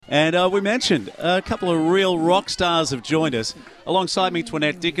And we mentioned a couple of real rock stars have joined us. Alongside me,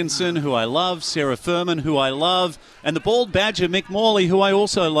 Twynette Dickson, who I love, Sarah Ferman, who I love, and the bald badger, Mick Morley, who I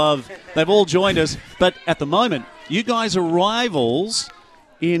also love. They've all joined us. But at the moment, you guys are rivals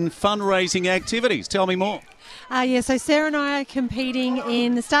in fundraising activities. Tell me more. So Sarah and I are competing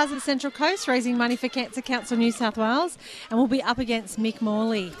in the Stars of the Central Coast, raising money for Cancer Council New South Wales, and we'll be up against Mick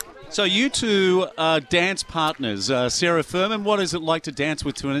Morley. So you two are dance partners. Sarah Ferman, what is it like to dance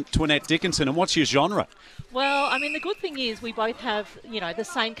with Twynette Dickinson, and what's your genre? Well, I mean, the good thing is we both have, the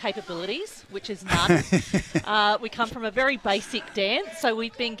same capabilities, which is none. We come from a very basic dance, so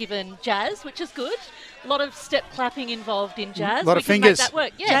we've been given jazz, which is good. A lot of step clapping involved in jazz. A lot of fingers. Make that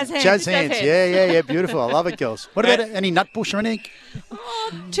work. Yeah. Jazz hands. Yeah, beautiful. I love it, girls. What about any nut bush or anything?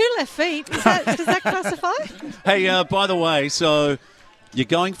 2 left feet. Does that classify? Hey, by the way, so you're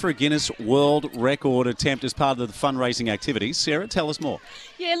going for a Guinness World Record attempt as part of the fundraising activities. Sarah, tell us more.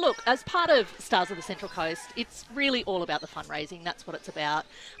 Yeah, look, as part of Stars of the Central Coast, it's really all about the fundraising. That's what it's about.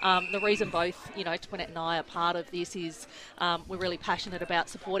 The reason both, Twynette and I are part of this is we're really passionate about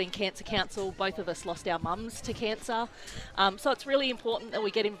supporting Cancer Council. Both of us lost our mums to cancer. So it's really important that we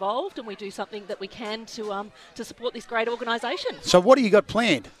get involved and we do something that we can to support this great organisation. So what do you got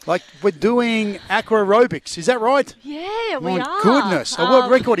planned? Like, we're doing aqua aerobics, is that right? Yeah, we are. My goodness, a world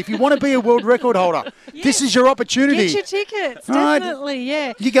record. If you want to be a world record holder, this is your opportunity. Get your tickets, Right. definitely, yeah.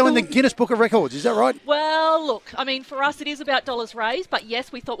 You go in the Guinness Book of Records, is that right? Well, look, I mean, for us it is about dollars raised, but yes,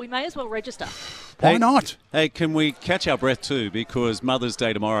 we thought we may as well register. Why not? Hey, can we catch our breath too? Because Mother's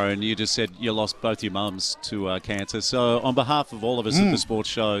Day tomorrow, and you just said you lost both your mums to cancer. So on behalf of all of us at the Sports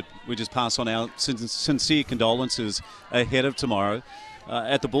Show, we just pass on our sincere condolences ahead of tomorrow.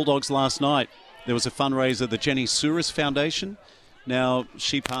 At the Bulldogs last night, there was a fundraiser, the Jenny Souris Foundation. Now,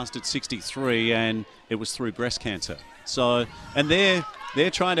 she passed at 63, and it was through breast cancer. So, and they're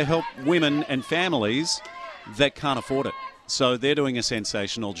trying to help women and families that can't afford it. So they're doing a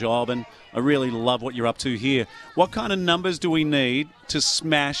sensational job, and I really love what you're up to here. What kind of numbers do we need to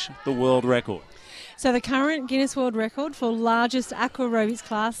smash the world record? So the current Guinness World Record for largest aqua aerobics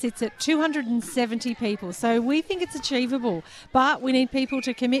class sits at 270 people. So we think it's achievable, but we need people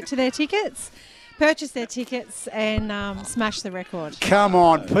to commit to their tickets, purchase their tickets, and smash the record. Come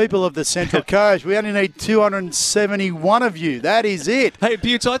on, people of the Central Coast. We only need 271 of you. That is it. Hey,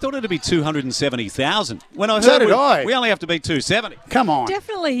 Butts, I thought it'd be 270,000. When I So heard did I. we only have to be 270. Come on.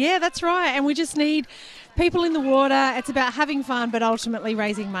 Definitely, yeah, that's right. And we just need people in the water. It's about having fun, but ultimately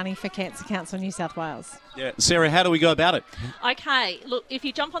raising money for Cancer Council New South Wales. Yeah, Sarah, how do we go about it? Okay, look, if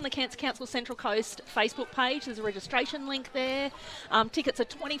you jump on the Cancer Council Central Coast Facebook page, there's a registration link there. Tickets are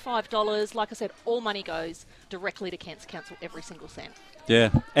 $25. Like I said, all money goes directly to Cancer Council, every single cent.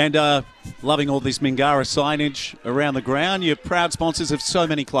 Yeah, and loving all this Mingara signage around the ground. You're proud sponsors of so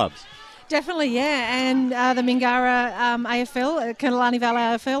many clubs. Definitely, yeah, and the Mingara AFL, Kalani Valley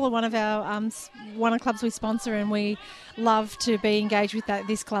AFL, are one of clubs we sponsor, and we love to be engaged with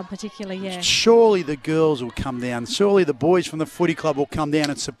this club particularly, yeah. Surely the girls will come down. Surely the boys from the footy club will come down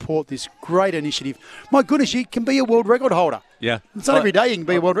and support this great initiative. My goodness, you can be a world record holder. Yeah. It's not every day you can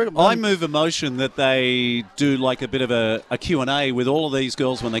be a world record holder. I move a motion that they do like a bit of a Q&A with all of these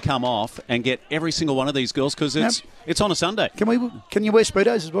girls when they come off and get every single one of these girls because it's on a Sunday. Can you wear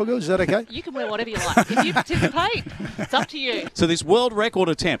Speedos as well, girls? Is that okay? You can wear whatever you like. If you participate, it's up to you. So this world record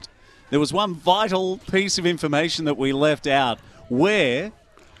attempt, there was one vital piece of information that we left out. Where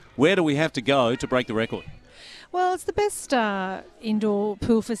do we have to go to break the record? Well, it's the best indoor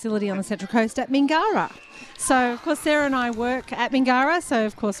pool facility on the Central Coast at Mingara. So, of course, Sarah and I work at Mingara, so,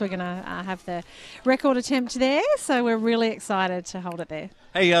 of course, we're going to have the record attempt there. So we're really excited to hold it there.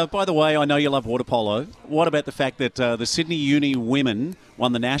 Hey, by the way, I know you love water polo. What about the fact that the Sydney Uni women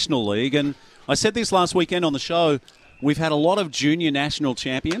won the National League? And I said this last weekend on the show, we've had a lot of junior national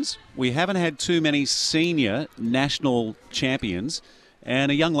champions. We haven't had too many senior national champions.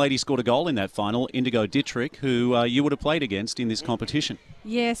 And a young lady scored a goal in that final, Indigo Dittrich, who you would have played against in this competition.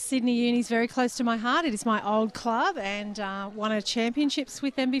 Yes, Sydney Uni's very close to my heart. It is my old club and won a championships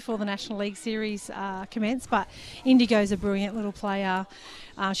with them before the National League Series commenced. But Indigo's a brilliant little player.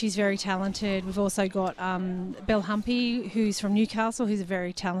 She's very talented. We've also got Belle Humpy, who's from Newcastle, who's a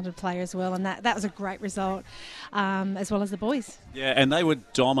very talented player as well. And that was a great result, as well as the boys. Yeah, and they were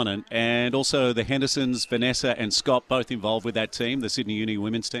dominant. And also the Hendersons, Vanessa and Scott, both involved with that team, the Sydney Uni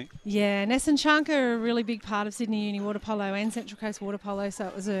women's team. Yeah, Ness and Chanka are a really big part of Sydney Uni water polo and Central Coast water polo. So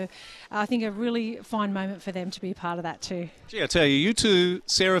it was, I think, a really fine moment for them to be a part of that too. Gee, I tell you, you two,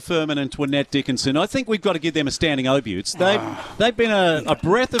 Sarah Ferman and Twynette Dickinson, I think we've got to give them a standing O, Butts. They've been a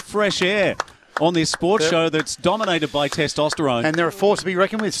breath of fresh air on this sports show that's dominated by testosterone. And they're a force to be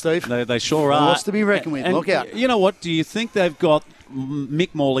reckoned with, Steve. They sure are. Force to be reckoned with. And Look out. You know what? Do you think they've got Mick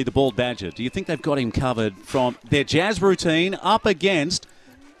Morley, the bald badger, do you think they've got him covered from their jazz routine up against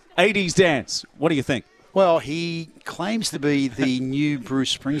 80s dance? What do you think? Well, he claims to be the new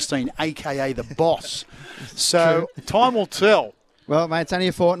Bruce Springsteen, a.k.a. the boss. So time will tell. Well, mate, it's only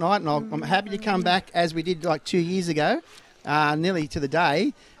a fortnight, and I'm happy to come back as we did like 2 years ago, nearly to the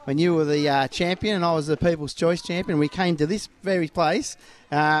day, when you were the champion and I was the People's Choice champion. We came to this very place.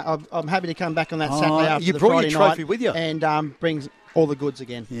 I'm happy to come back on that Saturday after you the brought Friday your trophy night with you. and brings all the goods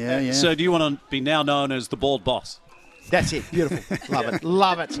again. Yeah. So do you want to be now known as the bald boss? That's it. Beautiful. Love it.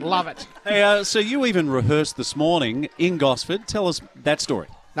 Love it. Love it. Hey, so you even rehearsed this morning in Gosford. Tell us that story.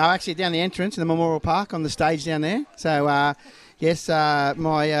 No, actually down the entrance in the Memorial Park on the stage down there. So, yes,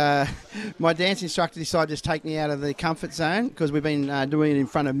 my dance instructor decided to take me out of the comfort zone because we've been doing it in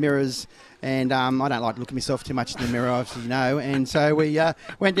front of mirrors, and I don't like looking myself too much in the mirror, obviously, you know. And so we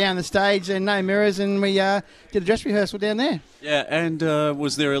went down the stage and no mirrors, and we did a dress rehearsal down there. Yeah, and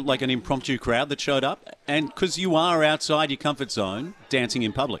was there like an impromptu crowd that showed up? And because you are outside your comfort zone, dancing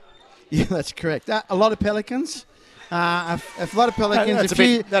in public. Yeah, that's correct. A lot of pelicans. A lot of pelicans.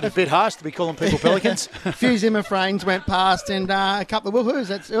 That's a bit harsh to be calling people pelicans. A few Zimmer frames went past, and a couple of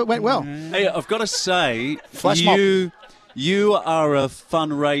woohoos. It went well. Hey, I've got to say, Flash mob. you are a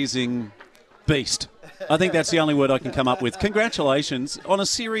fundraising beast. I think that's the only word I can come up with. Congratulations. On a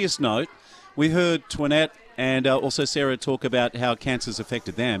serious note, we heard Twynette and also Sarah talk about how cancer's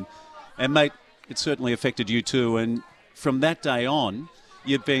affected them. And, mate, it certainly affected you too. And from that day on,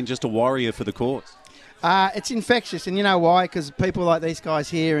 you've been just a warrior for the cause. It's infectious, and you know why? Because people like these guys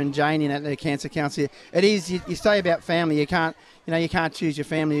here and Jane in at the Cancer Council, it is, you say about family, you can't choose your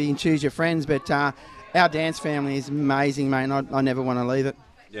family, you can choose your friends, but our dance family is amazing, mate, and I never want to leave it.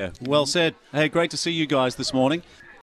 Yeah, well said. Hey, great to see you guys this morning.